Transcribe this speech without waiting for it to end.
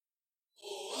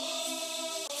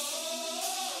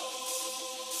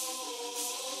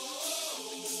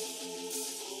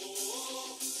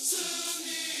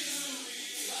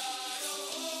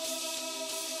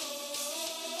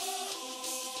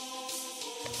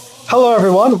Hello,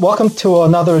 everyone. Welcome to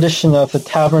another edition of the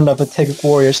Tavern of the Taegeuk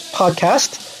Warriors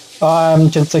podcast. I'm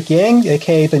Jinsuk Yang,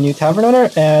 aka the new Tavern owner,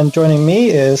 and joining me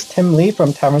is Tim Lee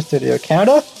from Tavern Studio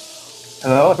Canada.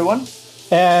 Hello, everyone.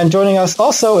 And joining us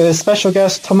also is special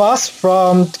guest Tomas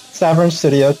from Tavern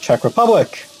Studio Czech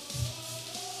Republic.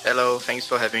 Hello, thanks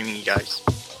for having me, guys.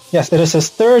 Yes, it is his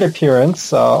third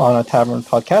appearance on a Tavern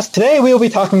podcast. Today we will be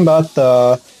talking about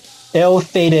the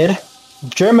ill-fated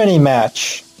Germany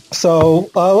match. So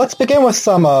let's begin with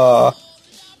some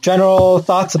general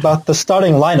thoughts about the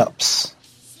starting lineups.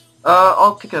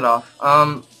 I'll kick it off.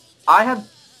 I had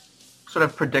sort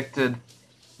of predicted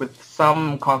with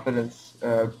some confidence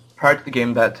prior to the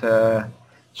game that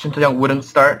Shin Tae-young wouldn't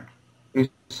start Lee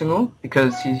Seung-woo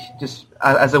because he's just,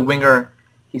 as a winger,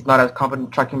 he's not as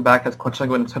confident tracking back as Kwon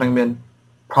Chang-woo and Son Heung-min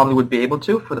probably would be able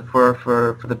to for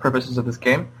the purposes of this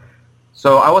game.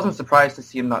 So I wasn't surprised to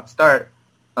see him not start.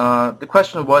 The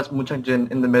question was Moon Chang-jin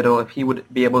in the middle, if he would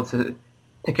be able to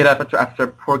pick it up after a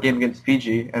poor game against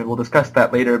Fiji, and we'll discuss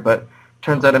that later, but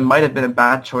turns out it might have been a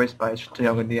bad choice by Shin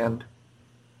Tae-young in the end.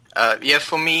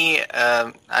 For me,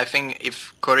 I think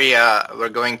if Korea were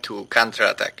going to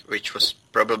counterattack, which was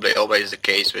probably always the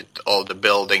case with all the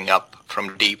building up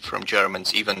from deep from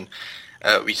Germans, even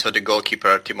we saw the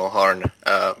goalkeeper, Timo Horn,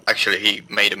 actually he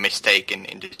made a mistake in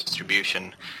the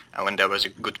distribution when there was a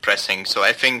good pressing. So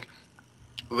I think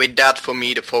with that, for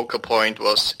me, the focal point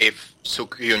was if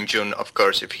Suk Hyun-jun, of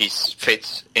course, if he's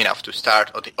fit enough to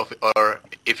start, or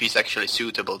if he's actually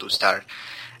suitable to start.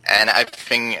 And I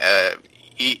think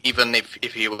even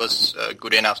if he was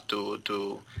good enough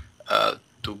to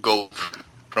go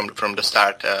from the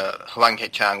start, Hwang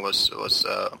Hae-chang was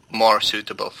more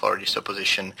suitable for this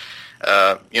opposition.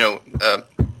 I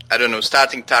don't know,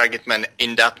 starting target man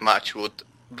in that match would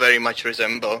very much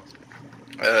resemble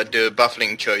the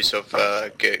baffling choice of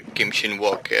Kim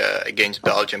Shin-wook against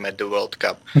Belgium at the World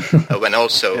Cup, when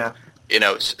also,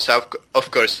 so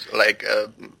of course,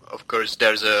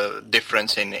 there's a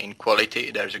difference in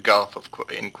quality. There's a gulf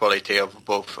in quality of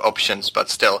both options, but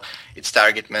still, it's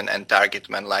target man and target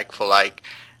man like for like.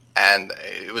 And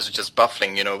it was just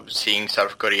baffling, seeing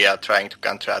South Korea trying to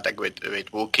counterattack with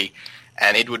Wookie,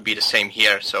 and it would be the same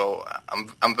here. So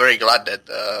I'm very glad that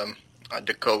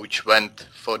the coach went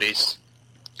for this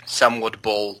somewhat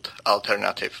bold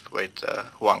alternative with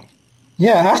Hwang.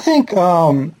 Yeah, I think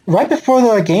right before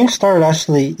the game started,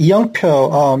 actually, Lee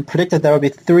Young-pyo predicted there would be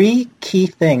three key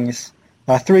battles,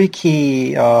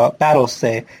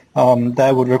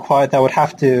 that would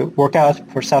have to work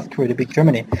out for South Korea to beat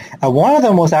Germany. One of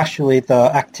them was actually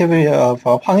the activity of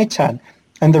Hwang Hee-chan.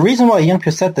 And the reason why Lee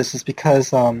Young-pyo said this is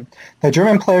because the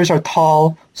German players are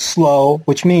tall, slow,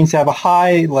 which means they have a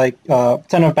high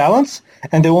center of balance,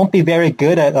 and they won't be very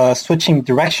good at switching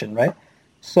direction, right?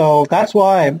 So that's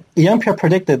why Lee Young-pyo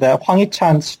predicted that Hwang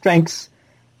Hee-chan's strengths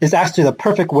is actually the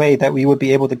perfect way that we would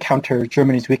be able to counter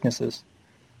Germany's weaknesses.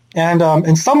 And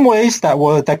in some ways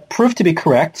that proved to be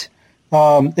correct.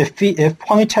 If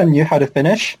Hwang Hee-chan knew how to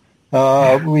finish,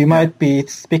 we might be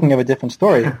speaking of a different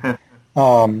story.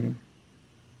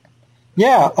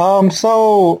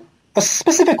 So a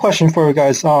specific question for you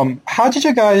guys. How did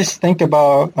you guys think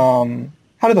about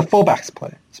how did the fullbacks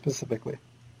play specifically?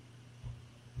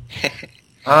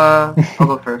 I'll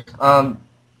go first.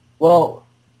 Well,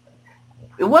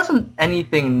 it wasn't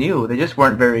anything new. They just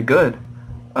weren't very good.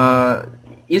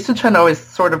 Lee Seung-chan always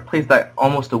sort of plays that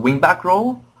almost a wingback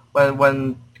role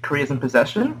when Korea's in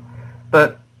possession,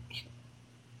 but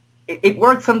it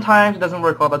works sometimes. It doesn't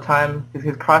work all the time.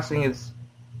 His crossing is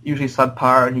usually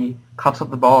subpar, and he coughs up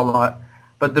the ball a lot.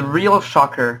 But the real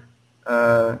shocker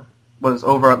was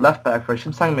over at left back for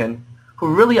Shim Sang-min,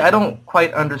 who really I don't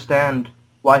quite understand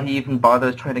why he even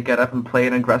bothers trying to get up and play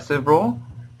an aggressive role,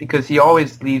 because he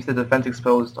always leaves the defense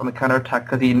exposed on the counterattack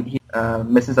because he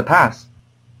misses a pass.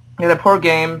 He had a poor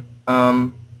game,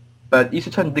 but Lee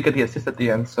Seung-chan did get the assist at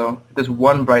the end, so if there's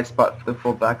one bright spot for the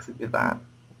fullbacks, it'd be that.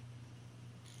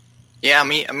 Yeah,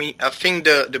 I think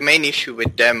the main issue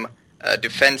with them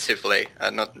defensively,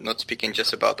 not speaking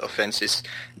just about offenses,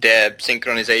 their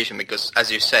synchronization, because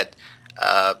as you said,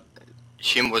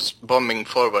 Shim was bombing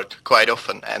forward quite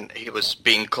often, and he was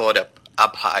being caught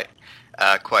up high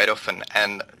quite often,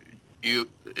 and you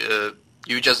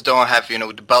just don't have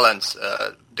the balance.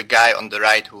 The guy on the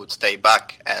right who would stay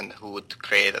back and who would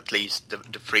create at least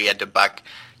the free at the back.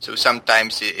 So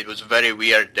sometimes it was very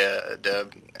weird,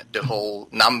 the whole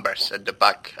numbers at the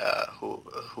back who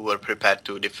were prepared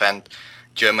to defend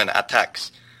German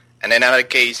attacks. And in another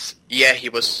case, he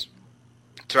was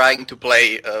trying to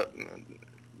play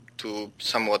to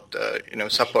somewhat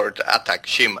support attack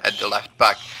Shim at the left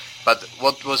back. But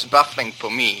what was baffling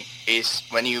for me is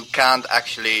when you can't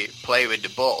actually play with the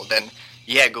ball, then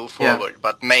go forward,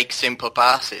 but make simple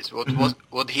passes.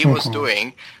 What he was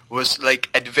doing was like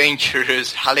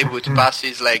adventurous Hollywood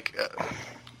passes, like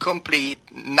complete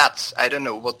nuts. I don't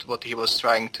know what he was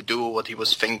trying to do, what he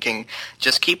was thinking.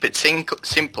 Just keep it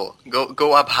simple.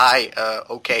 Go up high.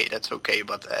 Okay, that's okay,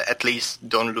 but at least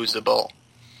don't lose the ball.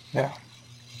 Yeah,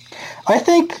 I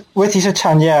think with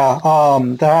Lee-Seo-chan,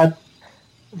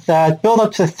 that build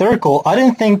up to the third goal, I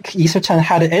didn't think Lee-Seo-chan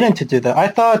had it in him to do that. I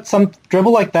thought some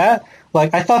dribble like that,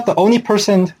 I thought the only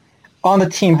person on the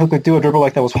team who could do a dribble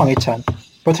like that was Hwang Hee-chan.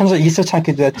 But it turns out Lee-Seo-chan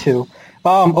could do that too.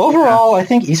 Overall, I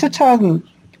think Lee-Seo-chan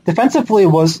defensively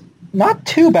was not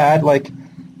too bad. Like,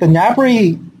 the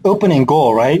Gnabry opening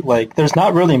goal, right? Like, there's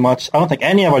not really much I don't think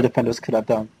any of our defenders could have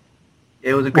done.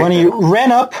 It was a great when he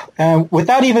ran up, and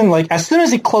without even, as soon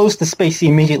as he closed the space, he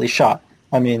immediately shot.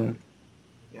 I mean,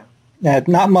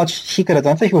 not much he could have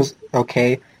done. I think he was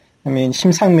okay. I mean,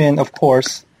 Shim Sang-min, of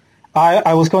course.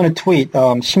 I was going to tweet,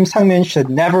 Shim Sang-min should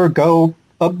never go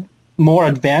up more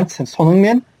advanced than Son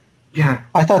Heung-min. Yeah.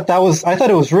 I thought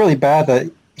it was really bad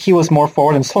that he was more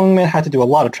forward, and Son Heung-min had to do a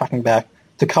lot of tracking back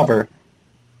to cover.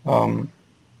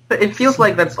 But it feels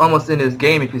like that's almost in his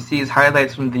game. If you see his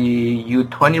highlights from the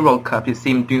U20 World Cup, you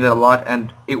see him doing that a lot,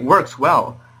 and it works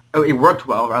well. Oh, it worked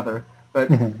well, rather. But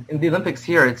in the Olympics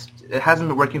here, it hasn't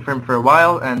been working for him for a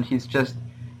while, and he's just,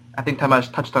 I think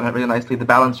Tamash touched on it really nicely, the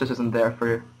balance just isn't there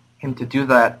for him to do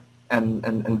that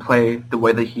and play the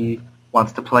way that he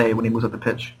wants to play when he moves up the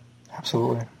pitch.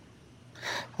 Absolutely.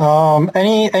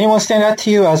 Anyone stand out to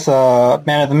you as a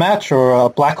man of the match or a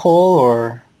black hole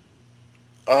or?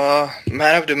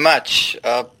 Man of the match.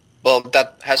 Well,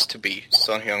 that has to be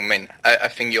Son Heung-min. I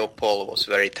think your poll was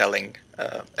very telling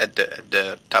at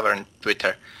the Tavern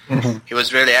Twitter. He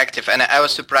was really active, and I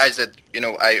was surprised that,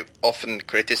 I often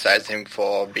criticize him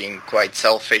for being quite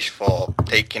selfish, for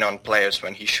taking on players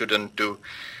when he shouldn't do.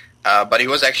 But he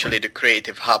was actually the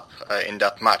creative hub in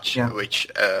that match, which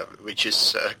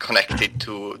is connected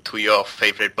to your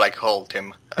favorite black hole,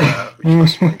 Tim, which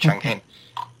was Moon Chang-hin.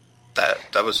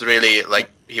 That was really,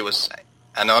 he was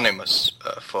anonymous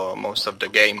for most of the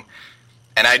game.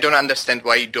 And I don't understand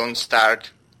why you don't start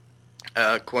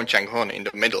Kwon Chang-hon in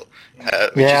the middle,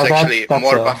 which is actually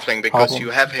more baffling because problem. You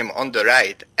have him on the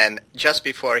right, and just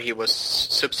before he was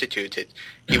substituted,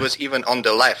 he was even on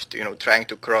the left, trying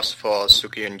to cross for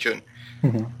Suk Hyun-jun.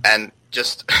 And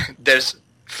just there's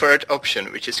third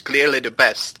option, which is clearly the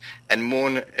best, and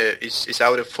Moon is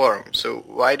out of form. So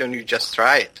why don't you just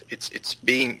try it? It's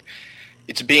being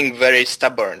very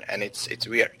stubborn, and it's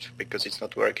weird because it's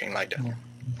not working like that.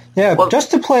 Yeah,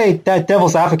 just to play that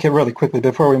devil's advocate really quickly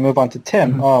before we move on to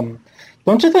Tim,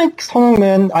 don't you think Son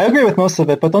Heung-min, I agree with most of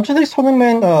it, but don't you think Son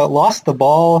Heung-min lost the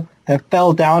ball and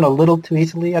fell down a little too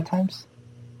easily at times?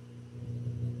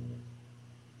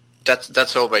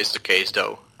 That's always the case,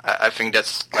 though. I think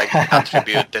that's an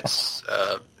attribute that's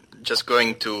just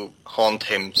going to haunt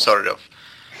him, sort of.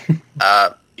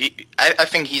 I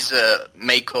think he's a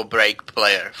make-or-break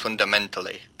player,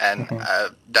 fundamentally, and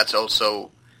that's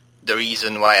also the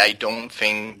reason why I don't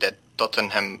think that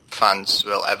Tottenham fans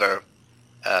will ever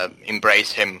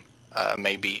embrace him,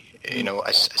 maybe,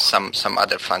 as some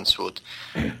other fans would,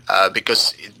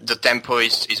 because the tempo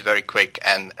is very quick,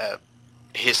 and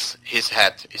his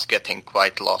head is getting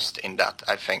quite lost in that,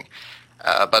 I think.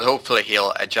 But hopefully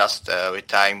he'll adjust with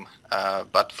time.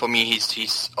 But for me,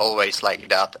 he's always like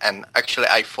that. And actually,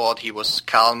 I thought he was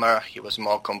calmer. He was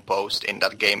more composed in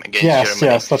that game against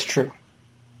Germany. Yes, that's true.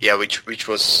 Yeah, which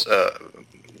was a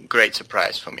great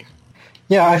surprise for me.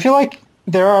 Yeah, I feel like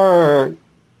there are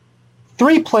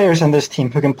 3 players in this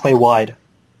team who can play wide.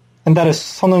 And that is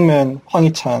Son Heung-min, Hwang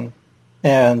Hee-chan,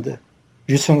 and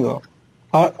Yu Seung-woo.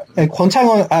 And Kwon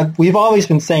Chang-won, we've always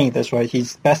been saying this, right?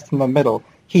 He's best in the middle.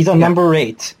 He's a number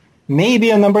 8, maybe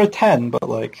a number 10, but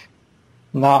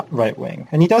not right wing.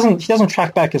 And he doesn't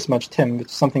track back as much, Tim, which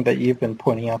is something that you've been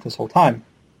pointing out this whole time.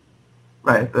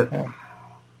 Right, but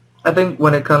I think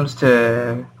when it comes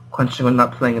to Kwon Chang-won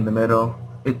not playing in the middle,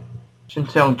 Shin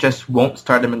Tae-yong just won't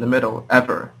start him in the middle,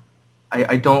 ever.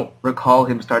 I don't recall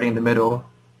him starting in the middle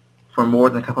for more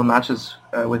than a couple of matches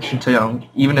with Shin Tae-yong.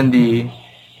 Even in the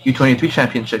U23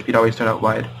 championship, he'd always start out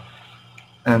wide.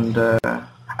 And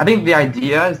I think the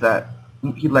idea is that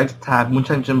he likes to have Moon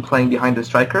Chang-jun playing behind the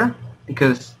striker,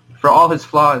 because for all his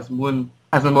flaws, Moon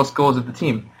has the most goals of the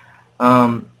team.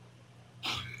 But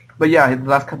yeah, the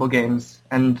last couple of games,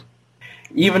 and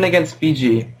even against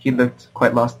Fiji, he looked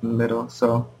quite lost in the middle.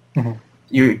 So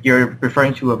you're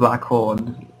referring to a black hole,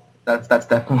 and that's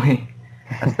definitely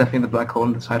the black hole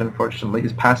on the side. Unfortunately,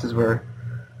 his passes were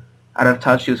out of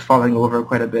touch. He was falling over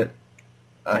quite a bit,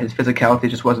 His physicality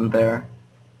just wasn't there.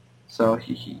 So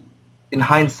in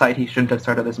hindsight, he shouldn't have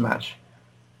started this match.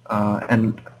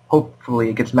 And hopefully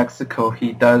against Mexico,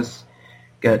 he does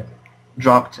get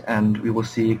dropped, and we will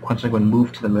see Kwon Chang-won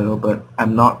move to the middle. But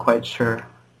I'm not quite sure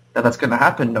that that's going to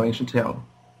happen, knowing Shin Tae-yong.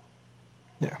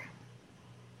 Yeah.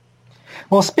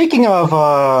 Well, speaking of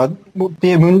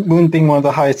Moon being one of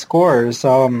the highest scorers,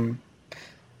 don't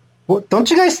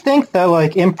you guys think that,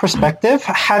 like, in perspective,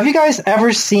 have you guys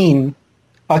ever seen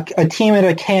a team in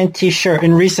a KNT shirt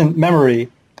in recent memory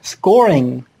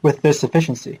scoring with this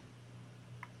efficiency?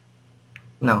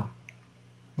 No.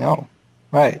 No.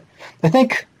 Right. I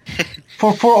think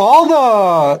for all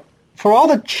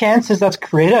the chances that's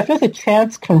created, I feel like the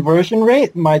chance conversion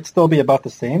rate might still be about the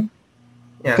same.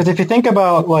 Yeah. Because if you think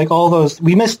about, like, all those,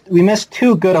 we missed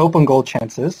 2 good open goal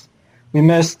chances. We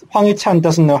missed, Hwang Hee-chan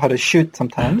doesn't know how to shoot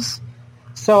sometimes.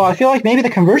 So I feel like maybe the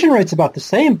conversion rate's about the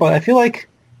same, but I feel like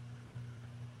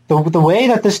the way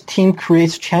that this team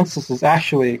creates chances is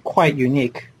actually quite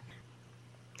unique.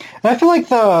 And I feel like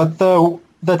the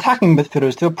attacking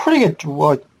midfielders do a pretty good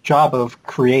job of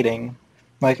creating.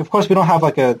 Like, of course, we don't have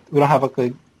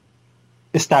a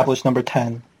established number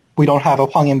 10. We don't have a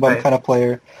Hwang In-bum kind of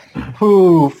player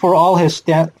who, for all his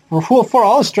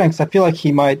strengths, I feel like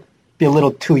he might be a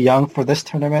little too young for this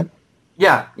tournament.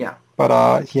 Yeah.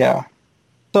 But yeah.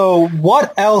 So,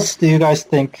 what else do you guys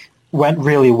think went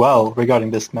really well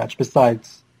regarding this match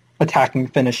besides attacking,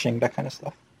 finishing, that kind of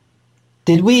stuff?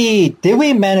 Did we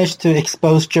manage to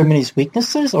expose Germany's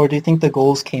weaknesses, or do you think the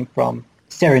goals came from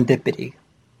serendipity?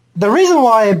 The reason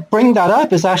why I bring that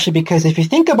up is actually because if you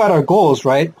think about our goals,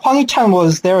 right, Hwang Hee-chan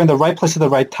was there in the right place at the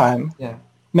right time. Yeah.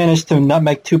 Managed to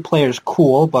nutmeg 2 players,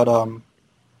 cool, but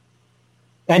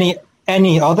any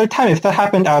other time, if that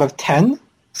happened out of 10,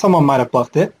 someone might have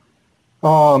bluffed it.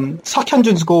 Seok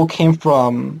Hyun-jun's goal came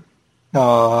from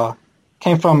a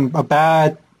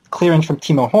bad clearance from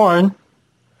Timo Horn,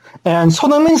 and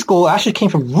Son Heung-min's goal actually came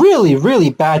from really, really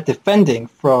bad defending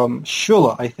from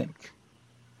Shula, I think.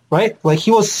 Right? Like,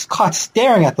 he was caught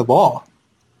staring at the ball.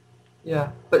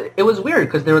 Yeah, but it was weird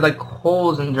because there were, like,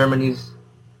 holes in Germany's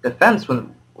defense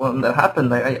when that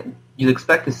happened. Like, you'd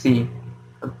expect to see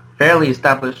a fairly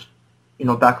established,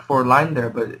 back four line there,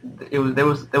 but there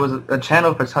was a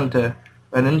channel for Son to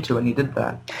run into, and he did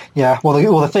that. Yeah,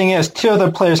 well, the thing is, 2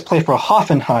 other players play for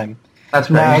Hoffenheim.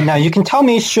 That's right. Now you can tell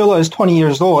me Shula is 20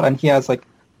 years old and he has, like,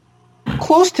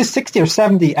 close to 60 or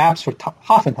 70 apps for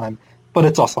Hoffenheim, but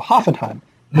it's also Hoffenheim.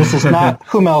 This is not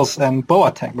Hummels and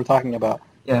Boateng we're talking about.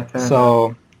 Yeah, fair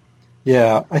enough.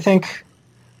 Yeah, I think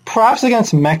perhaps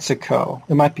against Mexico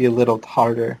it might be a little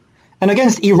harder. And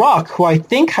against Iraq, who I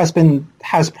think has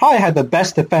probably had the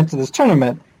best defense of this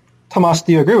tournament. Tomas,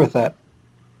 do you agree with that?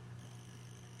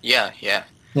 Yeah.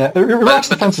 Yeah, Iraq's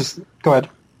defense is... Go ahead.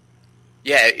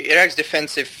 Yeah, Iraq's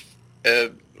defensive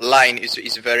line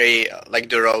is very, like,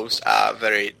 the rows are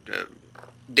very...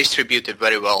 distributed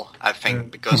very well, I think,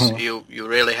 because you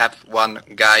really have one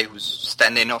guy who's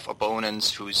standing off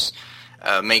opponents, who's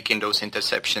making those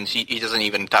interceptions. He doesn't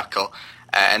even tackle.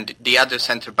 And the other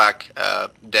center-back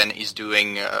then is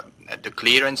doing the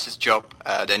clearances job.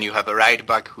 Then you have a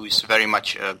right-back who's very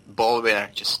much a ball winner,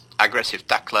 just aggressive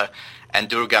tackler. And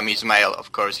Durgam Ismail,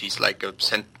 of course, he's like a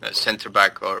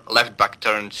center-back or left-back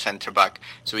turned center-back.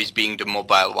 So he's being the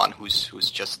mobile one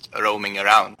who's just roaming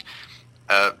around.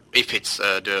 If it's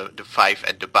the 5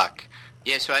 at the back.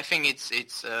 Yeah, so I think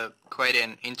it's quite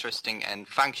an interesting and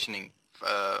functioning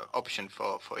option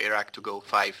for Iraq to go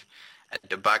 5 at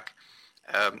the back.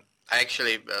 I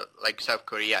actually, like South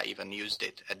Korea, even used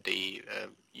it at the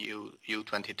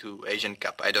U22 Asian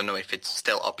Cup. I don't know if it's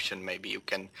still option. Maybe you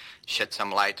can shed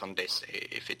some light on this,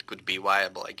 if it could be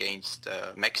viable against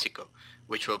Mexico,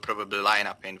 which will probably line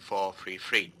up in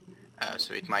 4-3-3.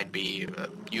 So it might be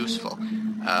useful.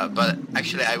 But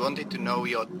actually, I wanted to know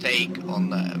your take on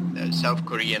the South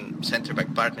Korean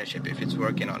center-back partnership, if it's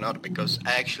working or not, because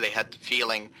I actually had the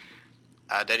feeling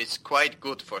that it's quite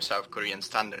good for South Korean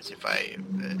standards. If I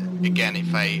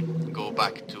go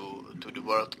back to the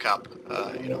World Cup,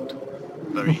 to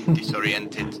very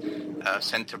disoriented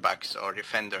center-backs or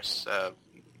defenders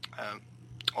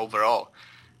overall.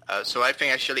 So I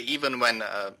think actually even when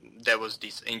there was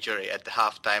this injury at the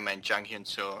halftime and Jang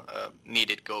Hyun-soo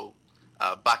needed go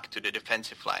back to the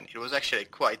defensive line, it was actually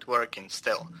quite working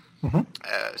still,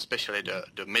 especially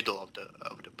the middle of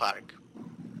the park.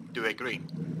 Do you agree?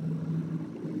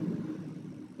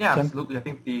 Yeah, absolutely. I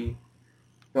think the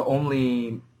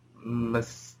only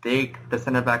mistake the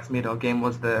center backs made all game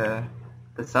was the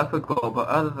Suffolk goal, but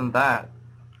other than that,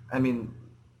 I mean,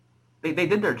 they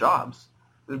did their jobs.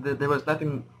 There was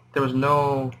nothing. There was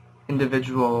no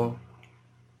individual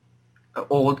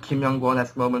old Kim Young-won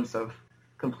has moments of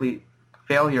complete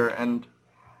failure, and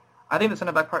I think the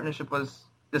center-back partnership was,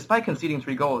 despite conceding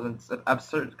 3 goals, and it's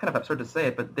kind of absurd to say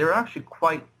it, but they were actually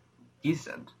quite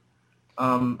decent.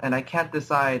 And I can't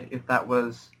decide if that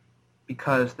was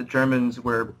because the Germans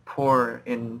were poor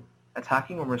in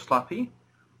attacking or were sloppy,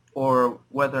 or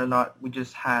whether or not we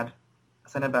just had a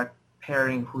center-back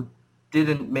pairing who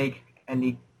didn't make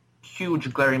any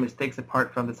huge glaring mistakes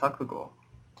apart from the Sakho goal.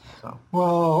 So.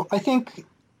 Well, I think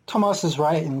Thomas is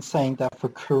right in saying that for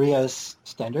Korea's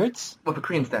standards. Well, for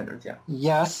Korean standards, yeah.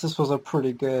 Yes, this was a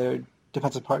pretty good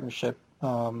defensive partnership.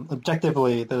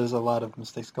 Objectively, there's a lot of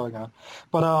mistakes going on.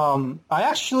 But I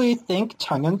actually think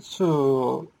Chang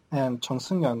Hyun-soo and Chung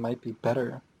Seung-yeon might be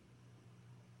better.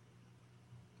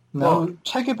 No,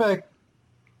 Choi Gyu-baek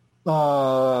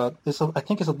I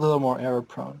think is a little more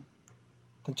error-prone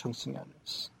than Chung Seung-yeon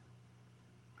is.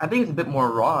 I think he's a bit more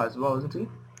raw as well, isn't he?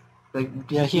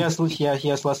 He has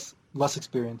less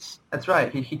experience. That's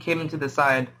right. He came into the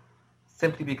side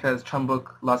simply because Jeonbuk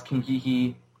lost Kim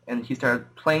Gi-hee, and he started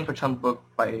playing for Jeonbuk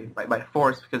by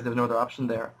force because there was no other option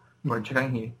there for Choi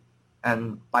Kang-hee.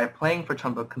 And by playing for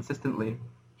Jeonbuk consistently,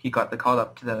 he got the call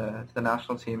up to the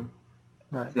national team,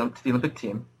 right, to the Olympic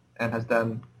team, and has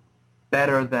done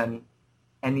better than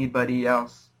anybody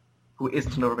else who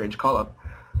isn't an overage call-up.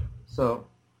 So,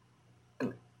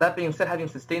 and that being said, having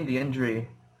sustained the injury,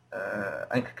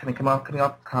 and coming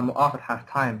off at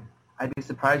halftime, I'd be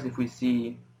surprised if we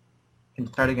see him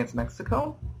start against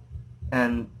Mexico,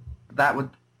 and that would,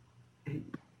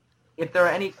 if there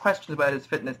are any questions about his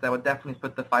fitness, that would definitely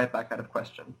put the 5-back out of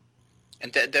question.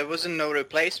 And there wasn't no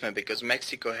replacement because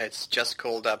Mexico has just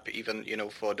called up even,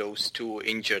 for those 2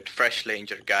 freshly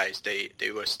injured guys,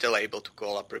 they were still able to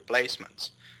call up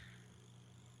replacements.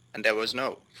 And there was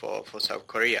no for South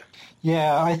Korea.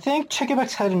 Yeah, I think Choi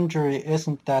Gyu-baek's head injury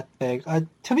isn't that big.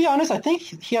 To be honest, I think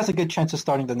he has a good chance of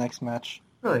starting the next match.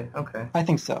 Really? Okay. I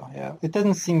think so, yeah. It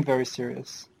doesn't seem very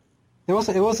serious. It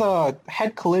was a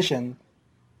head collision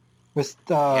with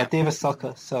David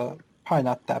Selke, so probably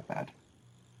not that bad.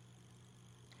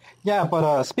 Yeah,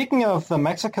 but speaking of the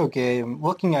Mexico game,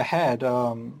 looking ahead,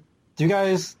 do you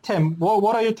guys, Tim,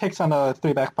 what are your takes on a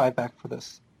 3-back, 5-back for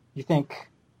this? You think,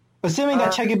 assuming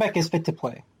that Choi Gyu-baek is fit to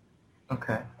play,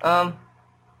 okay,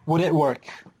 would it work?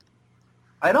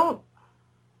 I don't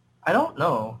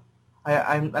know.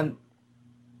 I'm.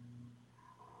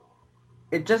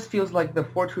 It just feels like the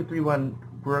 4-2-3-1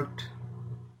 worked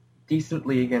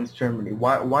decently against Germany.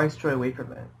 Why stray away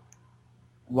from it?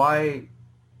 Why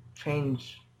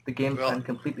change the game plan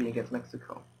completely against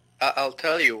Mexico? I'll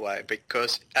tell you why.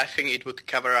 Because I think it would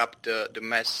cover up the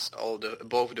mess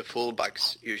both the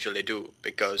fullbacks usually do.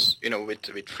 Because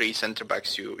with 3 centre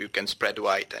backs you can spread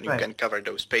wide and you can cover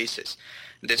those spaces.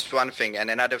 That's one thing.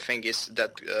 And another thing is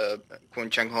that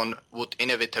Kwon Chang-hon would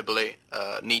inevitably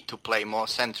need to play more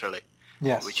centrally.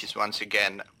 Yes. Which is once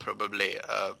again probably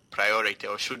a priority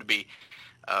or should be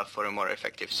for a more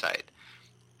effective side.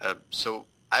 So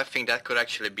I think that could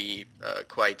actually be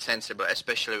quite sensible,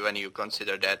 especially when you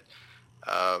consider that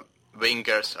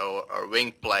wingers or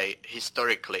wing play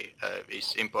historically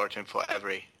is important for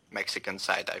every Mexican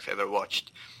side I've ever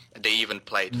watched. They even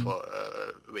played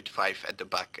with 5 at the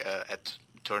back at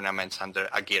tournaments under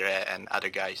Aguirre and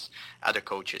other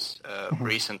coaches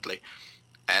recently.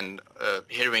 And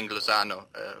hearing Lozano,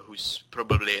 who's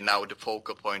probably now the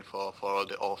focal point for all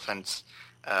the offense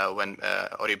when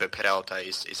Oribe Peralta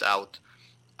is out,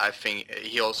 I think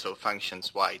he also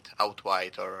functions out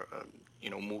wide, or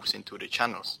moves into the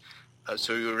channels.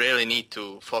 So you really need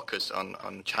to focus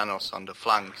on channels on the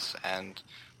flanks, and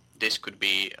this could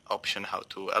be option how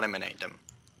to eliminate them.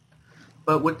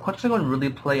 But would Kwon Chang-won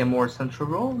really play a more central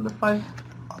role in the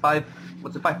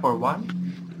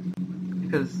 5-4-1?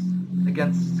 Because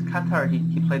against Qatar,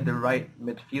 he played the right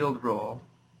midfield role,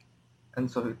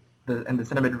 and so the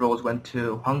center mid roles went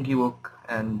to Hwang Gi-wook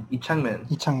and Lee Chang-min.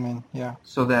 Lee Chang-min, yeah.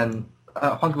 So then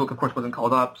Hwang Gi-wook, of course, wasn't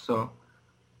called up. So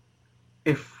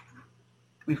if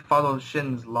we follow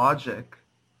Shin's logic,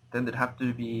 then there'd have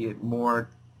to be more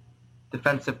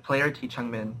defensive player to Lee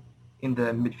Chang-min in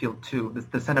the midfield too,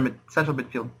 the central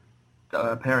midfield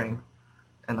pairing,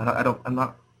 and I'm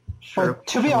not sure. But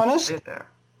to be honest,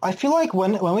 I feel like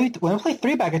when we play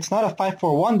 3-back, it's not a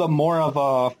 5-4-1, but more of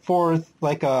a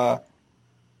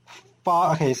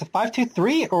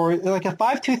 5-2-3, or like a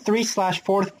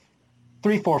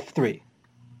 5-2-3/4-3-4-3.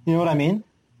 You know what I mean?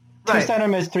 Right. 2 center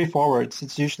mids, 3 forwards.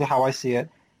 It's usually how I see it.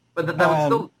 But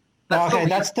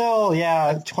that's still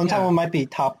Kwon Chang-won might be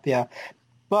top, yeah.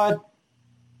 But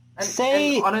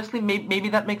and honestly, maybe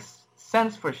that makes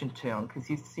sense for Shin Tae-yong because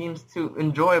he seems to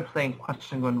enjoy playing Kwon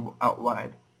Chang-won out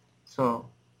wide. So,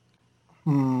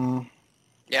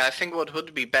 Yeah, I think what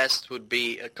would be best would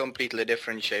be a completely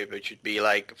different shape, which would be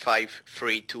like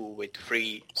 5-3-2 with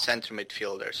 3 center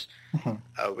midfielders,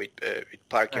 with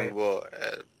Park Young-woo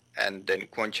and then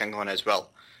Kwon Chang-hon as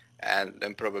well, and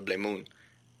then probably Moon.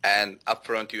 And up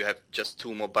front you have just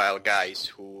 2 mobile guys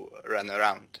who run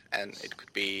around, and it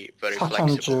could be very flexible.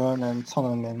 Hyun-jun and Son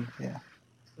Heung-min, yeah.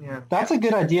 yeah. That's a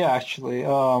good idea, actually.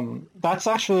 That's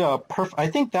actually I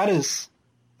think that is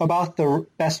about the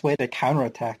best way to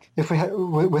counterattack. If we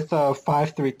with a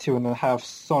 5-3-2 and then have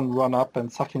Son run up and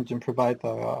Seok Hyun-jun provide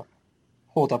the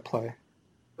hold-up play.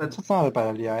 But, So it's not a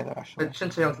bad idea either, actually. but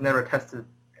Shin Tae-young's never tested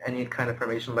any kind of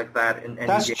formation like that in any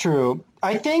That's game. true.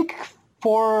 I think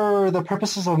for the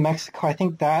purposes of Mexico, I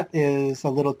think that is a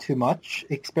little too much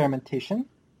experimentation.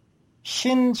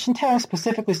 Shin Tae-young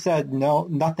specifically said no,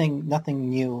 nothing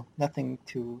new, nothing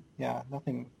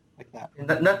like that.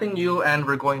 Nothing new, and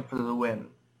we're going for the win.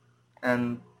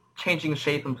 And changing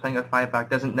shape and playing a 5-back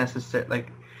doesn't necessarily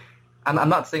I'm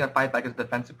not saying a 5-back is a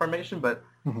defensive formation, but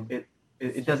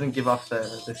it doesn't give off the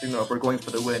signal of we're going for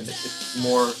the win. It's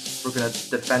more we're going to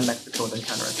defend Mexico and then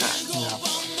counterattack. Yeah.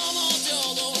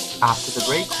 After the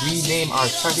break, we name our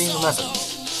starting 11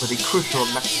 for the crucial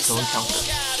Mexico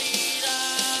encounter.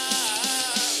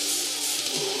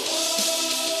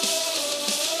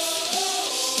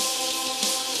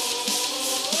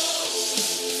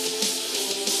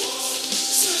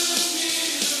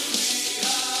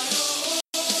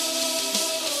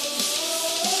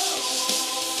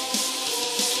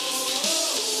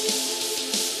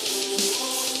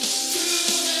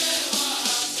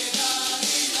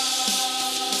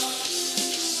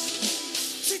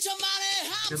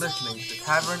 You're listening to the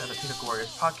Tavern of the Peacock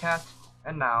Warriors podcast,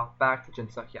 and now back to Jin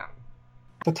Seok-yang.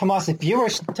 So Tomas, if you were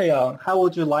Shin Tae-young, how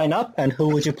would you line up and who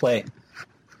would you play?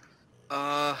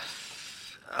 I'm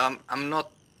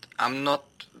not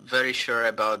very sure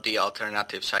about the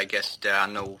alternatives. I guess there are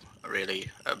no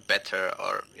really better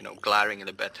or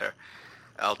glaringly better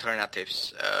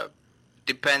alternatives.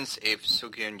 Depends if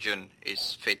Seok Hyun-jun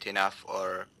is fit enough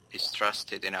or is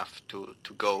trusted enough to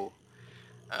go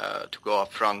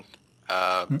up front.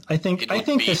 I think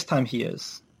this time he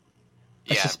is.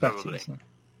 I suspect probably. he is.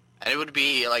 And it would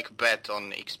be like bet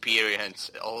on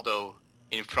experience. Although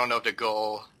in front of the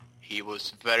goal, he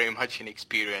was very much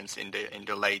inexperienced in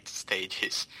the late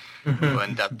stages.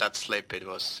 When that slip, it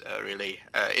was really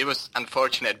it was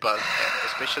unfortunate. But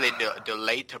especially the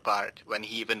later part when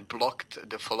he even blocked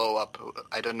the follow up.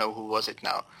 I don't know who was it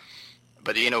now,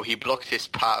 but he blocked his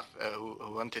path. Who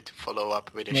wanted to follow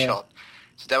up with a shot.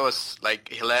 So that was like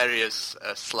hilarious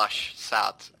 /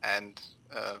 sad, and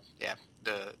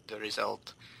the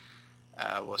result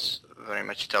was very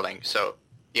much telling. So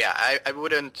I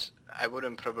wouldn't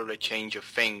probably change a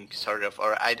thing, sort of,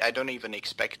 or I don't even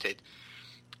expect it.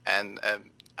 And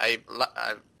I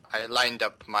lined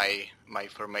up my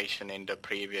formation in the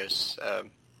previous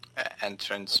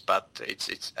entrance, but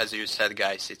it's as you said,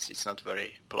 guys, it's not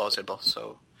very plausible.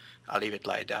 So I'll leave it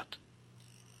like that.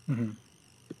 Mm-hmm.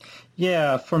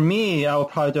 Yeah, for me, I would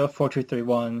probably do a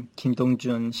 4-2-3-1. Kim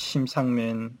Dong-jun, Shim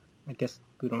Sang-min. I guess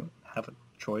we don't have a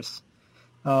choice.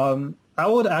 I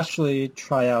would actually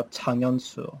try out Chang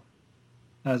Hyun-soo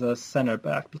as a center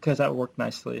back because that worked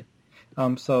nicely.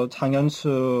 So Chang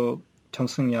Hyun-soo, Jung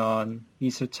Seung-yeon, Lee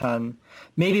Sil-chan,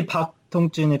 maybe Park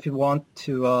Dong-jun if you want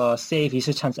to save Lee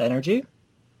Sil-chan's energy.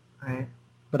 Right.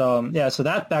 But so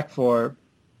that back four.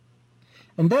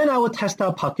 And then I would test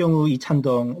out Park Young-woo, Lee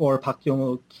Chan-dong, or Park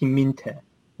Young-woo, Kim Min-tae,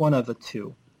 one of the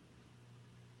two.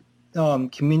 Kim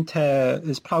Min-tae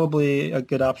is probably a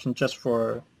good option just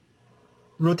for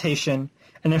rotation.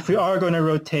 And if we are going to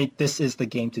rotate, this is the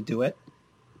game to do it.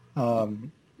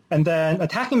 And then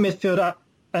attacking midfield,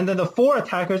 and then the 4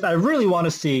 attackers, I really want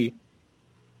to see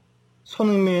Son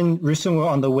Heung-min, Ri Seung-woo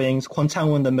on the wings, Kwon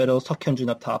Chang-woo in the middle, Seok Hyun-jun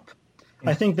up top.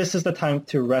 I think this is the time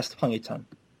to rest Hwang Hee-chan.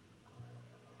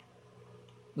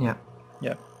 Yeah.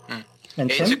 And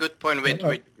It's Tim? a good point with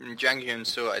Jang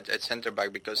Hyun-soo at center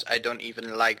back, because I don't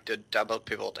even like the double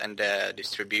pivot and the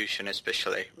distribution,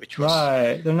 especially, which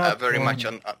was They're not very much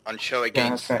on show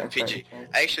against Fiji. Right.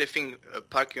 I actually think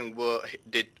Park Young-woo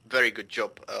did very good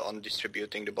job on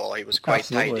distributing the ball. He was quite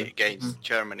tidy against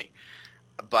Germany.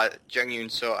 But Jang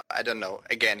Hyun-soo, I don't know.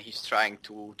 Again, he's trying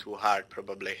too hard,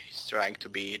 probably. He's trying to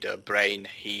be the brain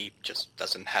he just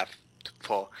doesn't have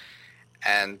for.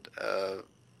 And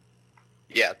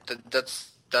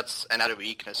that's another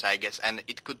weakness, I guess, and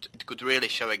it could really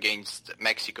show against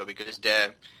Mexico, because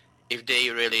if they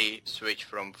really switch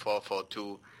from 4-4-2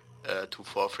 to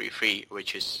 4-3-3,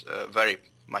 which is very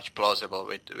much plausible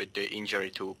with the injury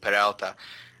to Peralta,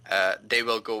 they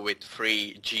will go with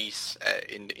 3 Gs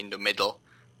in the middle.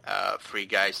 3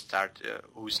 guys start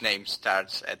whose name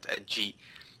starts at G,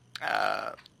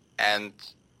 and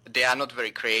they are not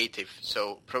very creative,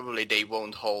 so probably they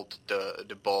won't hold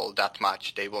the ball that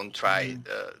much. They won't try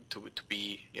to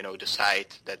be the side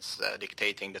that's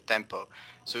dictating the tempo.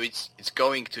 So it's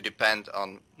going to depend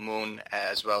on Moon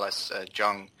as well as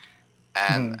Jung,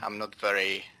 and I'm not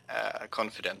very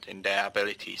confident in their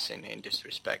abilities in this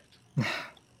respect.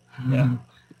 Yeah.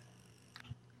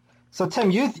 So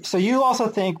Tim, you also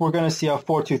think we're going to see a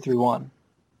 4-2-3-1?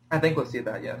 I think we'll see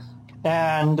that, yes.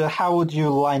 And how would you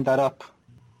line that up?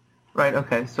 Right,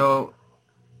 okay, so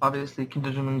obviously Kim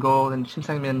Do-jung in goal and Shim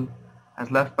Sang-min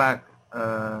as left back,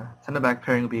 center back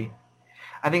pairing will be,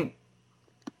 I think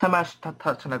Tamash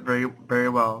touched on it very, very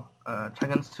well.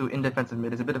 Chang Eun-soo in defensive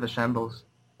mid is a bit of a shambles,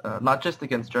 not just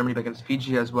against Germany but against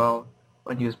Fiji as well,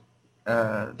 when he was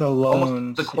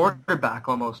almost the quarterback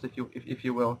almost, if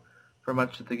you will, for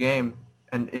much of the game,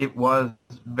 and it was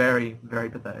very, very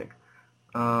pathetic.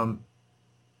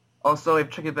 Also, if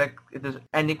there's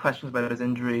any questions about his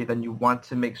injury, then you want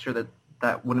to make sure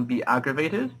that wouldn't be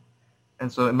aggravated.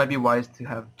 And so it might be wise to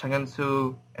have Chang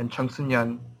Eun-soo and Chung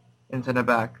Sun-yeon in center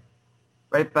back.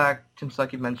 Right back, Tim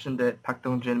Saki mentioned it, Park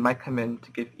Dong-jin might come in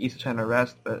to give Lee Soo-chan a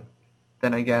rest, but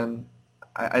then again,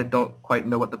 I don't quite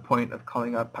know what the point of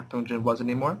calling up Park Dong-jin was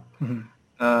anymore.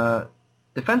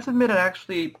 Defensive mid, I'd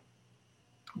actually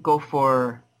go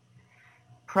for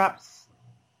perhaps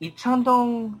Lee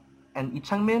Chan-dong and Lee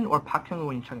Chang-min or Park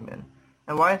Hyung-woo and Lee Chang-min.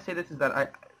 And why I say this is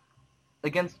that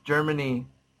against Germany,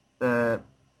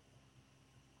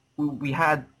 we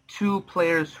had 2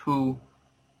 players who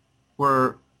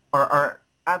are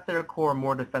at their core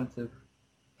more defensive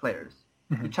players.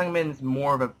 Lee Chang-min is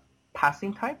more of a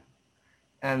passing type,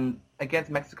 and against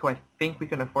Mexico, I think we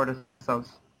can afford ourselves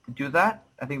to do that.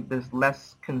 I think there's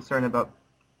less concern about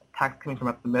attacks coming from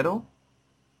up the middle,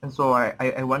 and so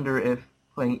I wonder if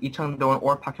playing Lee Chang-dong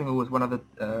or Park Hyung-woo as one of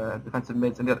the defensive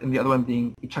mids, and the other one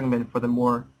being Lee Chang-min for the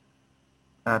more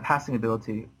passing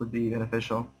ability would be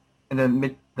beneficial. And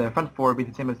then the front four would be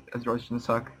the same as George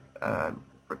Jin-suk,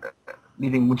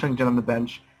 leaving Moon Chang-jin on the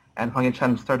bench, and Hwang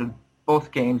Hye-chan started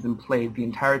both games and played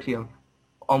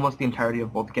almost the entirety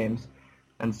of both games.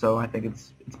 And so I think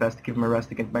it's best to give him a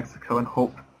rest against Mexico and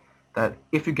hope that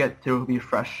if you get through, it'll be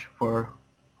fresh for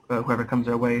whoever comes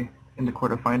our way in the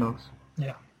quarterfinals.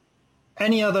 Yeah.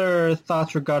 Any other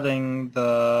thoughts regarding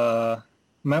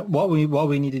what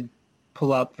we need to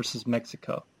pull out versus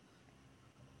Mexico?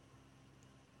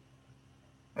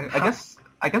 I guess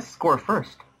score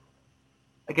first.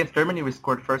 Against Germany, we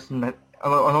scored first, and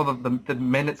although the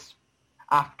minutes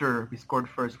after we scored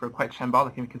first were quite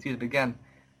shambolic and we conceded again,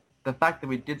 the fact that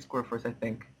we did score first, I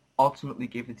think, ultimately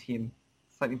gave the team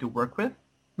something to work with,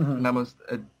 and almost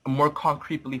a more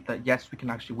concrete belief that yes, we can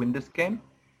actually win this game.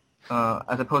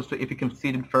 As opposed to if we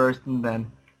conceded first and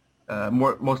then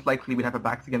most likely we'd have our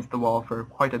backs against the wall for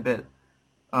quite a bit.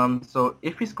 So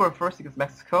if we score first against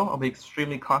Mexico, I'll be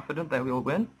extremely confident that we will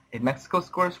win. If Mexico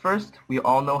scores first, we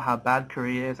all know how bad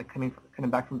Korea is at coming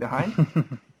back from behind,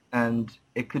 and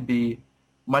it could be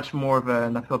much more of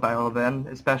an uphill battle then,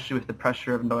 especially with the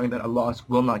pressure of knowing that a loss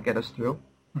will not get us through.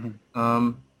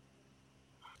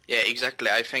 Yeah, exactly.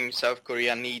 I think South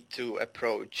Korea need to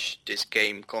approach this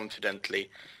game confidently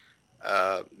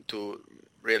to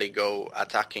really go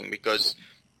attacking, because,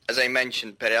 as I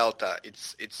mentioned, Peralta,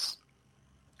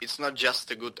 it's not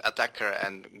just a good attacker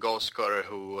and goal scorer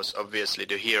who was obviously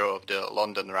the hero of the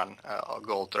London run, or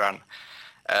gold run.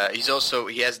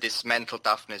 He has this mental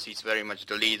toughness. He's very much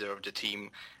the leader of the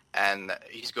team, and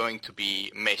he's going to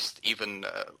be missed even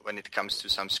when it comes to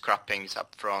some scrappings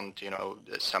up front,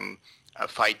 some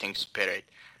fighting spirit.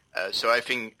 So I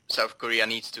think South Korea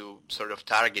needs to sort of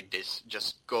target this,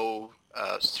 just go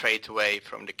straight away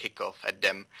from the kickoff at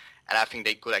them, and I think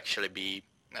they could actually be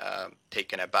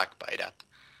taken aback by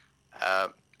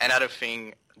that. Another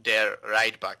thing, their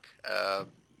right back,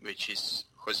 which is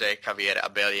Jose Javier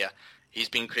Abella, he's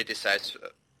been criticized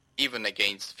even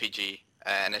against Fiji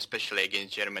and especially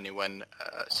against Germany when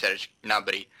Serge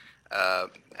Gnabry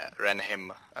ran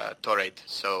him torrid.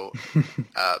 So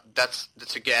that's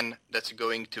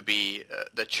going to be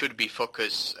that should be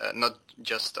focus not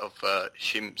just of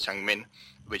Shim Sang-min,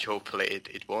 which hopefully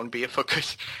it won't be a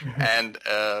focus, and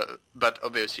but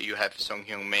obviously you have Song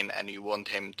Hyung-min and you want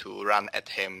him to run at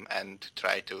him and to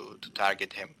try to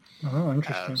target him. Oh,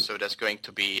 interesting. So that's going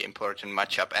to be important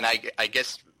matchup, and I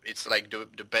guess it's like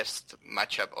the best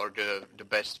matchup or the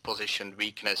best positioned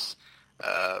weakness,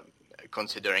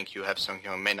 considering you have Song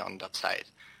Hyung-min on that side.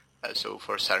 So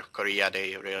for South Korea,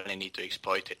 they really need to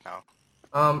exploit it now.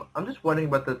 I'm just wondering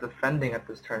about the defending at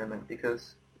this tournament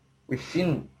because we've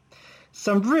seen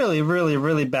some really, really,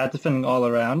 really bad defending all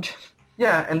around.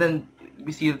 Yeah, and then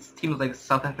we see teams like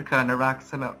South Africa and Iraq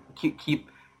somehow keep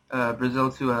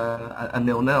Brazil to a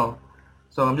 0-0.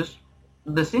 So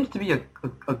there seems to be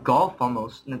a gulf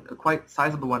almost, and a quite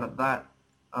sizable one at that,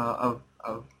 of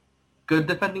good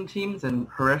defending teams and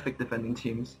horrific defending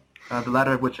teams. The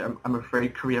latter of which I'm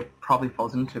afraid Korea probably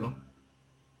falls into.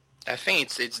 I think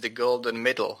it's the golden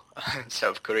middle,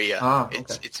 South Korea. Okay.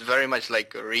 It's very much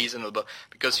like reasonable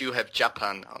because you have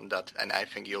Japan on that, and I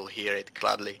think you'll hear it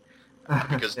gladly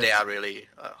because they are really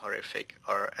horrific,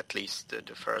 or at least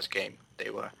the first game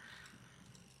they were.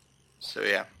 So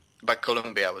yeah, but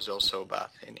Colombia was also bad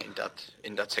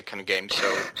in that second game,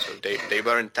 so they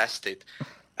weren't tested.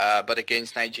 But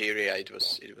against Nigeria, it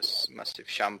was massive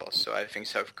shambles. So I think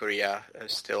South Korea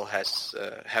still have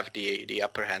the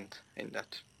upper hand in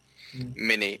that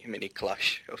mini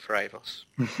clash of rivals.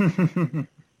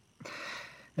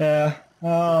 Yeah.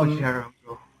 Fujihara.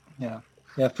 Yeah.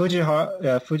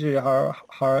 Fujihara.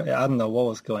 I don't know what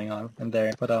was going on in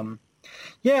there, but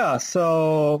yeah.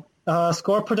 So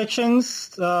score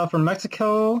predictions from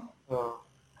Mexico.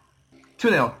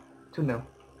 2-0. 2-0.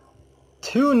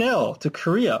 2-0 to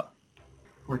Korea.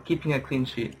 We're keeping a clean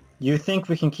sheet. You think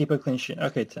we can keep a clean sheet?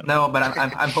 Okay, Tim. No, but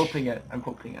I'm hoping it. I'm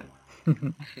hoping it.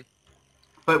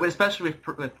 But especially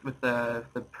with the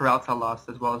Peralta loss,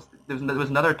 as well as there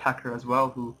was another attacker as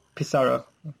well Pizarro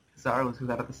who's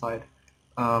out of the side.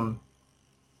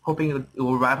 Hoping it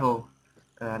will rattle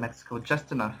Mexico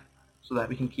just enough so that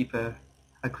we can keep a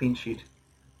clean sheet.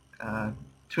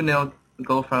 2-0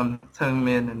 goal from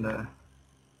Seung-min and a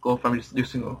goal from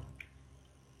Yusungo.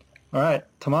 All right,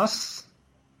 Tomas?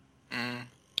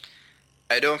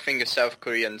 I don't think a South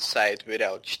Korean side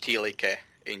without Stielike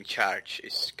in charge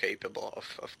is capable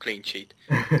of clean sheet.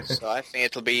 So I think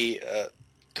it'll be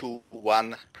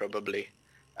 2-1 probably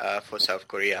for South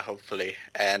Korea, hopefully.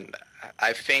 And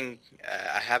I think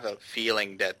I have a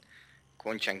feeling that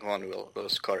Kwon Chang-won will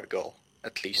score a goal,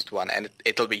 at least one, and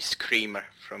it'll be screamer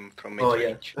from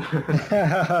mid-range.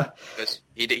 Because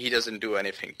he doesn't do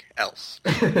anything else.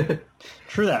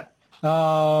 True that.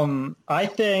 I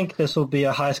think this will be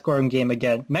a high-scoring game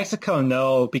again. Mexico,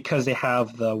 no, because they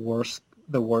have the worst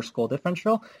goal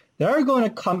differential. They're going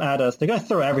to come at us. They're going to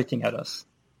throw everything at us.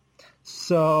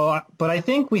 So, but I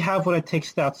think we have what it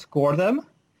takes to outscore them.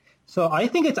 So I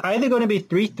think it's either going to be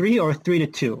 3-3 or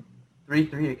 3-2.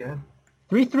 3-3 again.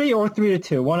 3-3 or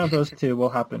 3-2. One of those two will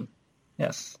happen.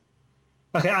 Yes.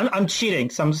 Okay, I'm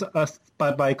cheating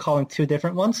by calling two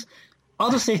different ones.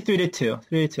 I'll just say 3-2.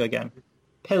 3-2 again.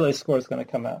 Pele's score is going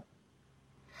to come out.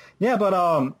 Yeah, but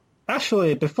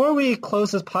actually, before we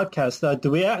close this podcast,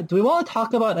 do we want to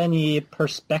talk about any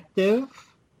perspective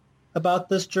about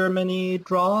this Germany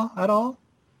draw at all?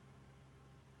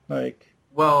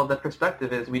 Well, the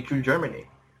perspective is we drew Germany.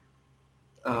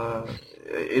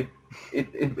 It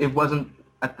wasn't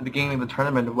at the beginning of the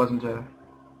tournament. It wasn't a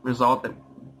result that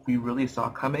we really saw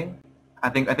coming. I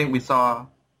think we saw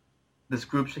this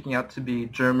group shaking out to be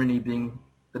Germany being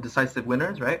the decisive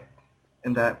winners, right?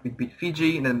 And that we beat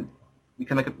Fiji, and then we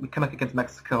come up against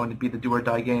Mexico, and it'd be the do or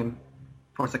die game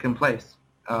for second place,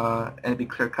 and it'd be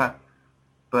clear cut.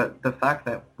 But the fact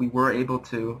that we were able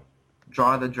to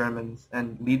draw the Germans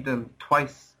and lead them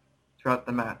twice throughout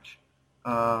the match,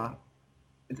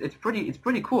 it's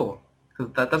pretty cool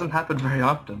because that doesn't happen very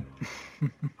often.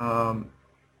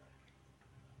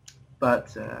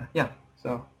 Yeah,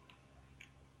 so.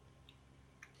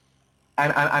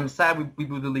 I'm sad we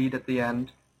blew the lead at the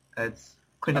end. It's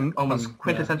almost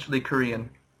quintessentially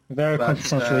Korean. Very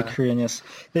quintessentially Korean, yes.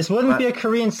 This wouldn't be a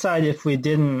Korean side if we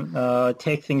didn't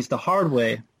take things the hard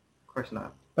way. Of course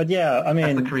not. But yeah, I mean...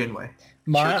 That's the Korean way.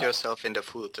 Shoot yourself in the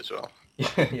foot as well.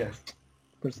 Yes.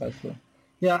 Precisely.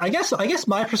 Yeah, I guess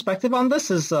my perspective on this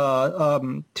is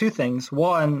two things.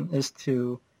 One is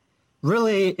to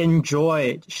really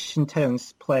enjoy Shin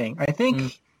Tae-young's playing. I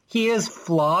think he is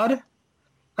flawed.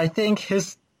 I think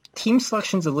his team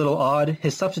selection's a little odd.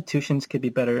 His substitutions could be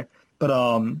better. But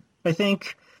I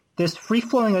think this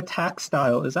free-flowing attack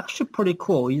style is actually pretty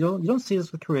cool. You don't see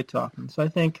this with Korea too often. So I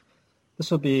think this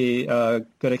will be a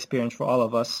good experience for all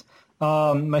of us.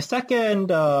 My second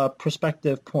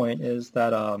perspective point is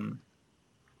that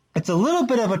it's a little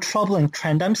bit of a troubling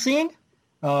trend I'm seeing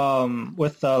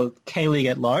with the K-League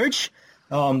at large.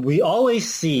 We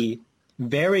always see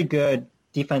very good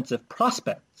defensive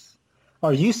prospects.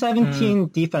 Our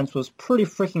U17 defense was pretty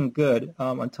freaking good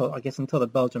until the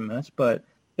Belgium match, but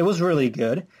it was really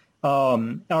good.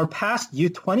 Our past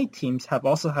U20 teams have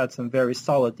also had some very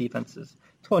solid defenses,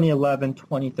 2011,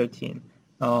 2013.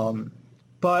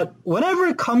 But whenever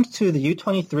it comes to the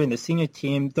U23 and the senior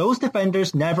team, those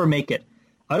defenders never make it.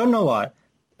 I don't know why.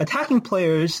 Attacking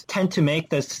players tend to make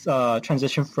this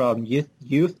transition from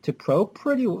youth to pro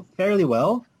fairly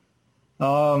well.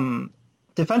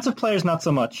 Defensive players, not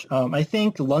so much. I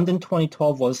think London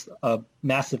 2012 was a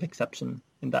massive exception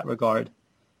in that regard.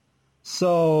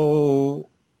 So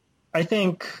I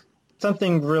think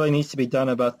something really needs to be done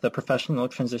about the professional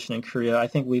transition in Korea. I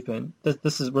think we've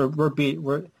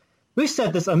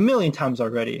said this a million times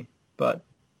already, but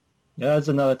that's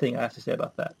another thing I have to say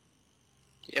about that.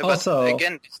 Yeah, also, but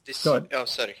again, this. Go ahead. Oh,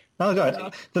 sorry. No, go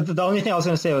ahead. The only thing I was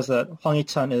going to say was that Hwang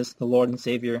Hee-chan is the Lord and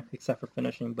Savior, except for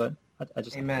finishing. But I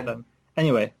just Amen.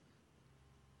 Anyway.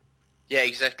 Yeah,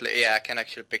 exactly. Yeah, I can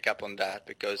actually pick up on that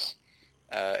because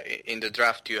in the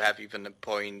draft you have even a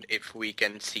point if we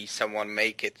can see someone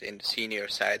make it in the senior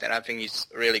side, and I think he's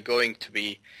really going to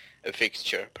be a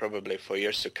fixture probably for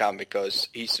years to come because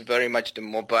he's very much the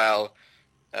mobile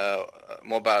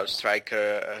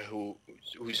striker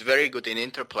who's very good in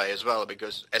interplay as well,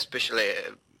 because especially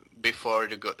before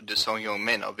the Song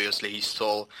Hyun-min, obviously he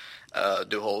stole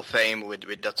the whole fame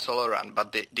with that solo run,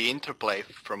 but the interplay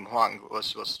from Hwang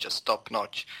was just top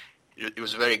notch. It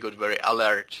was very good, very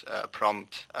alert,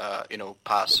 prompt,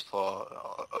 pass for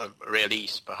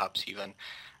release, perhaps even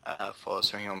for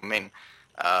Song Hyun-min.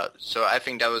 So I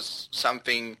think that was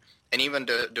something, and even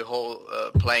the whole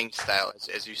playing style,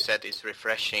 as you said, is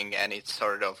refreshing, and it's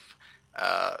sort of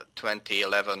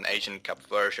 2011 Asian Cup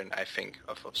version, I think,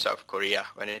 of South Korea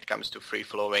when it comes to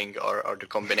free-flowing or the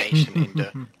combination in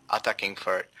the attacking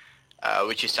third,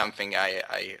 which is something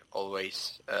I'm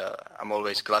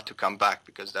always glad to come back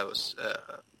because that was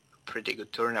a pretty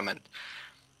good tournament.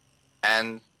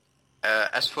 And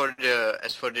as for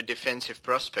the defensive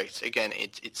prospects, again,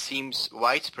 it seems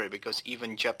widespread because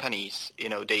even Japanese,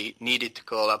 they needed to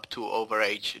call up 2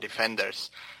 overage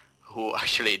defenders who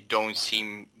actually don't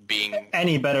seem being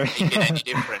any better, making any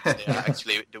difference. They're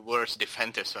actually the worst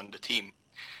defenders on the team,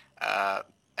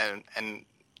 and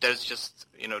there's just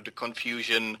the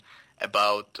confusion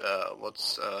about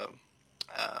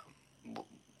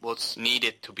what's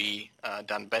needed to be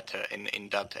done better in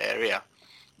that area.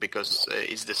 Because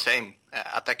it's the same.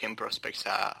 Attacking prospects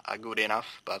are good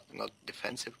enough, but not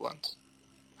defensive ones.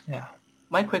 Yeah.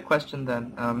 My quick question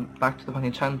then, back to the Hwang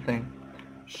Hee-chan thing.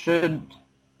 Should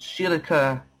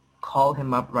Shilika call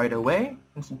him up right away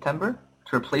in September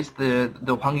to replace the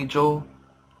Hwang Hee-jo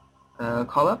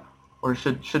call-up? Or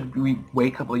should we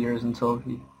wait a couple of years until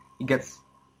he gets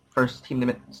first team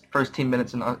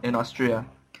minutes in Austria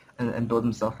and build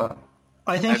himself up?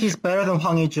 I think he's better than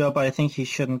Hwang Hee-jo, but I think he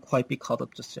shouldn't quite be called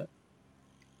up just yet.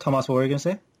 Thomas, what were you going to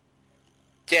say?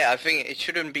 Yeah, I think it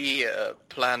shouldn't be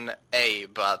plan A,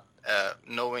 but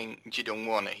knowing Ji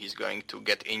Dong-won, he's going to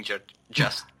get injured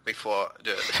just before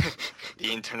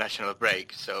the international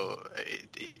break, so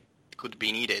it could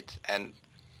be needed. And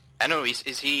I don't know,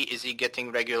 is he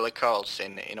getting regular calls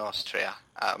in Austria?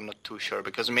 I'm not too sure,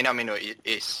 because Minamino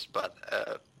is, but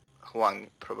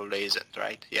Hwang probably isn't,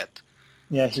 right, yet.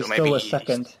 Yeah, he's still a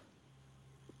second.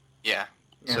 Yeah,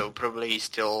 so probably he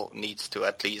still needs to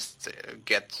at least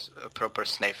get a proper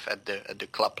sniff at the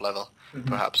club level,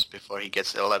 perhaps before he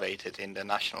gets elevated in the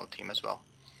national team as well.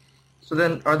 So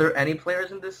then, are there any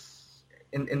players in this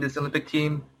Olympic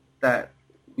team that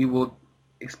we will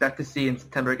expect to see in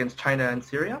September against China and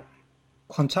Syria?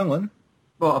 Kwon Chang-won?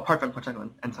 Well, apart from Kwon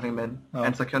Chang-won and Son Heung-min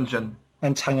and Seo Hyun-jun.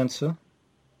 And Chang Hyun-soo?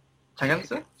 Chang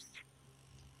Hyun-soo?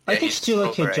 I think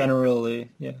Shilika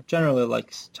generally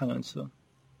likes Chang Hyun-soo.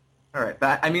 All right,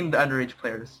 but I mean the underage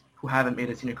players who haven't made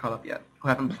a senior call-up yet, who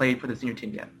haven't played for the senior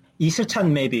team yet. Lee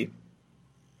Se-chan maybe.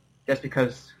 Just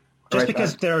because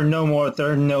there are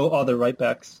no other right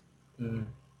backs. Mm.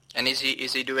 And is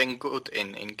he doing good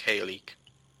in K-League?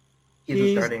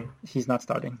 He's not starting. He's not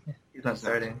starting. He's not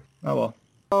starting. Oh well.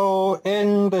 So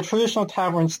in the traditional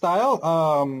tavern style,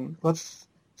 let's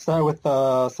start with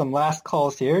some last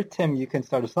calls here. Tim, you can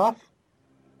start us off.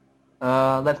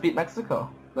 Let's beat Mexico.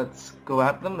 Let's go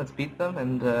at them. Let's beat them,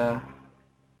 and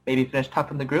maybe finish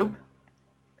top in the group,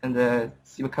 and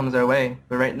see what comes our way.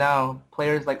 But right now,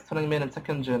 players like Son Heung-min and Seo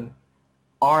Hyun-jun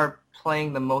are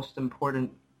playing the most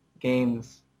important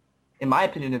games, in my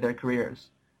opinion, of their careers.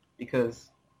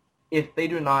 Because if they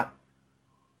do not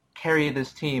carry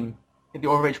this team, if the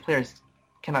overage players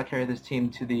cannot carry this team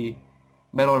to the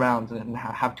medal rounds and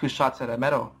have 2 shots at a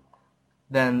medal,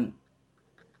 then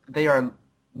they are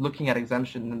looking at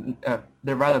exemption.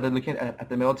 They're looking at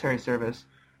the military service,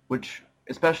 which,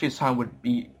 especially Son, would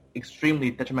be extremely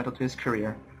detrimental to his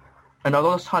career. And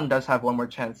although Son does have one more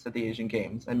chance at the Asian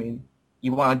Games, I mean,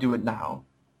 you want to do it now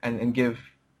and give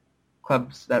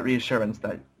clubs that reassurance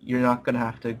that you're not going to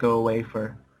have to go away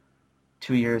for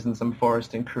 2 years in some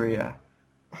forest in Korea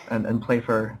and play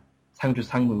for Sangju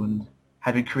Sangmu and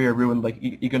have your career ruined like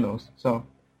Igunos. So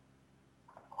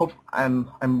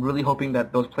I'm really hoping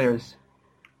that those players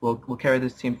will carry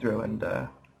this team through, and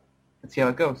let's see how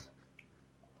it goes.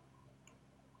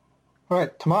 All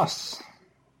right, Tomas.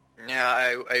 Yeah,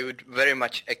 I would very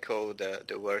much echo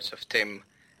the words of Tim.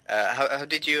 How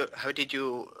did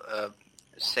you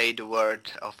say the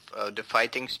word of the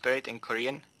fighting spirit in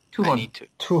Korean? Tuhon.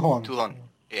 Tuhon.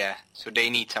 Yeah, so they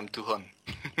need some Tuhon,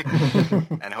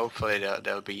 and hopefully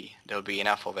there'll be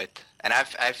enough of it. And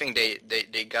I think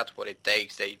they got what it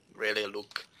takes. They really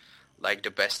look like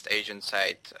the best Asian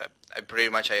side.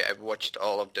 I've watched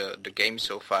all of the games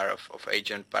so far of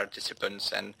Asian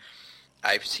participants, and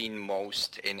I've seen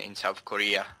most in South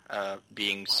Korea,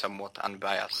 being somewhat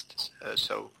unbiased.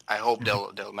 So I hope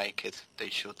they'll make it. They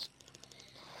should.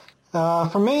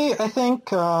 For me, I think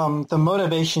the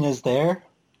motivation is there.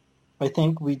 I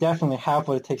think we definitely have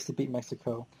what it takes to beat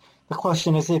Mexico. The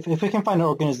question is if we can find an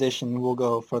organization, we'll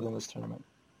go further in this tournament.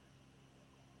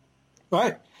 All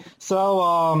right.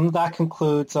 So that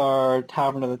concludes our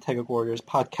Tavern of the Taeguk Warriors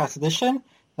podcast edition.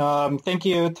 Thank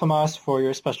you, Tomas, for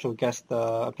your special guest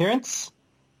appearance.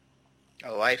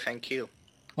 Oh, I thank you.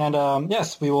 And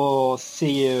yes, we will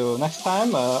see you next time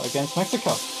against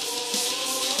Mexico.